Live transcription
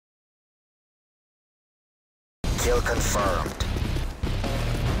Kill confirmed.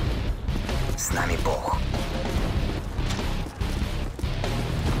 С нами Бог.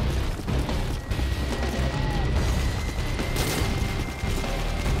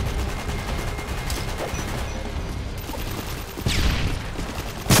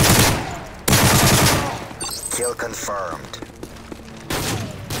 Kill confirmed.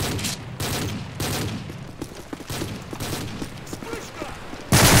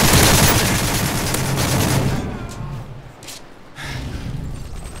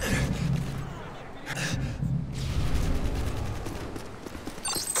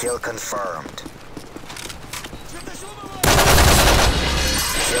 Kill confirmed.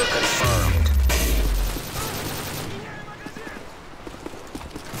 Kill confirmed.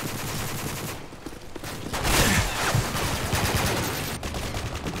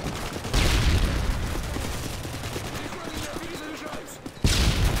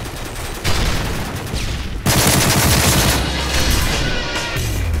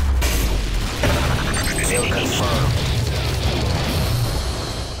 Kill confirmed.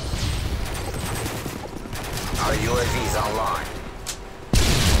 Our UAV's online.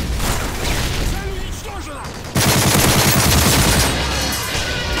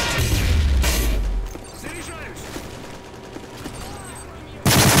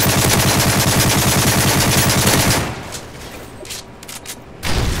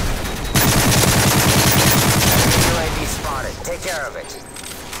 UAV spotted. Take care of it.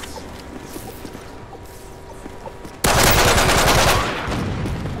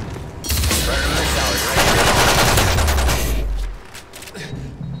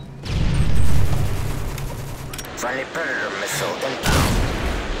 Friendly Predator missile inbound.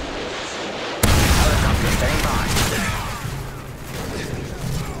 Helicopter standing by.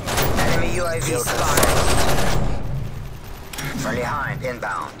 Enemy UAV spotted. Friendly Hind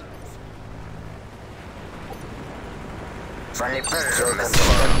inbound. Friendly Predator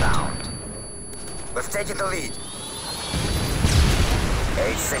missile inbound. We've taken the lead.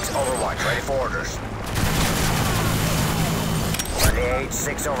 H6 Overwatch ready for orders. Friendly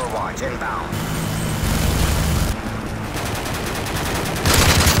H6 Overwatch inbound.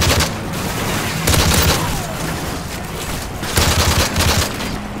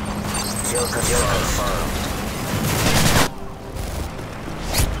 Kill confirmed.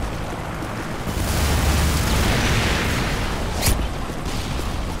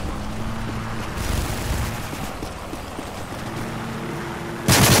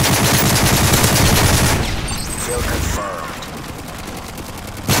 Kill confirmed.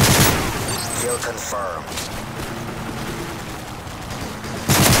 Kill confirmed.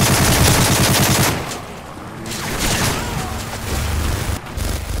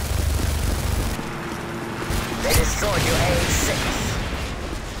 They destroyed your A6.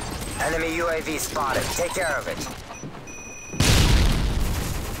 Enemy UAV spotted. Take care of it.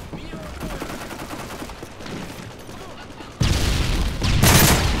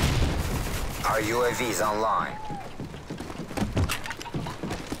 Our UAV's online.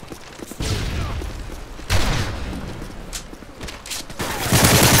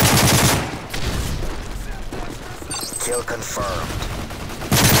 Kill confirmed.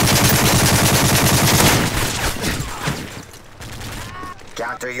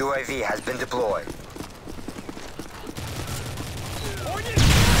 Counter UAV has been deployed.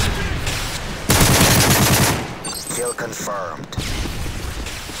 Kill confirmed.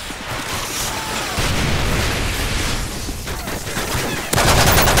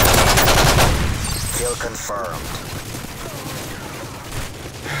 Kill confirmed.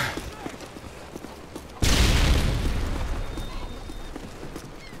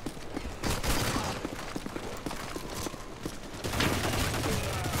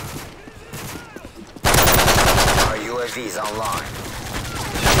 UAV's online.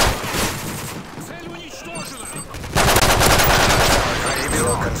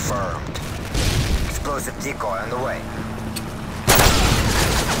 Kill confirmed. Explosive decoy on the way.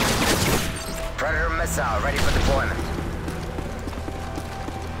 Predator missile ready for deployment.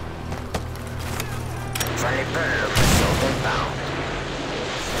 Friendly Predator missile inbound.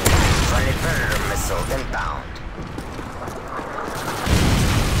 Friendly Predator missile inbound.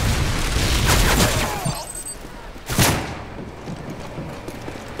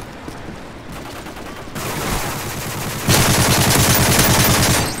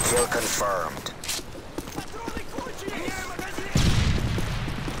 Kill confirmed.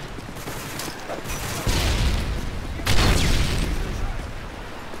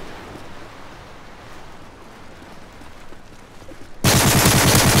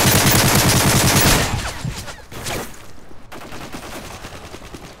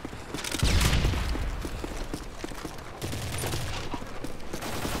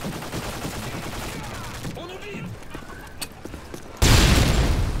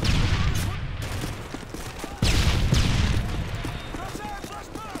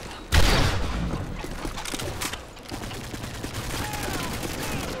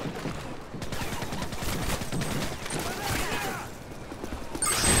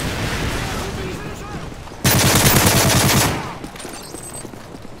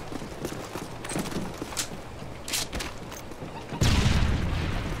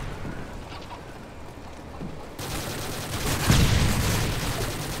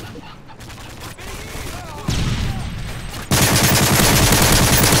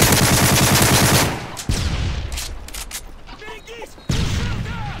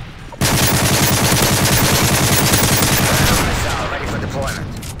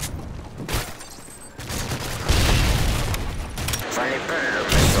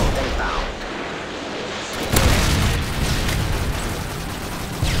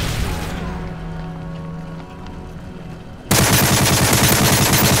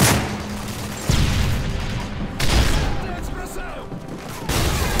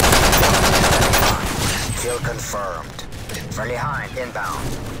 Kill confirmed. Friendly Hind inbound.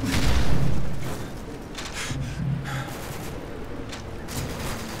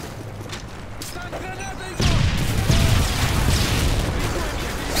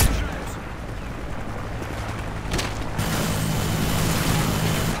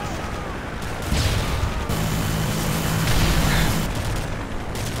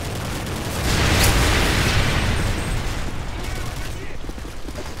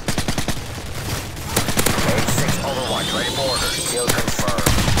 Ready for orders. Kill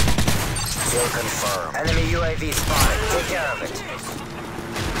confirmed. Kill confirmed. Enemy UAV spotted. Take care of it.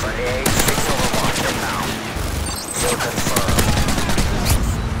 Friendly H6 over 1 inbound. Kill confirmed.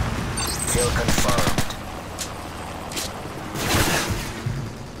 Kill confirmed.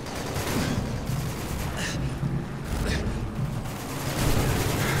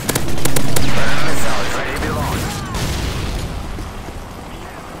 Burn missile is ready to be launched.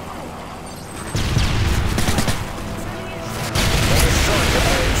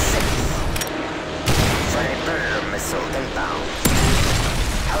 Missile inbound.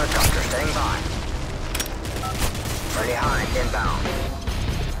 Helicopter standing by. Friendly Hind inbound.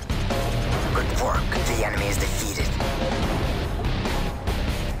 Good work. The enemy is defeated.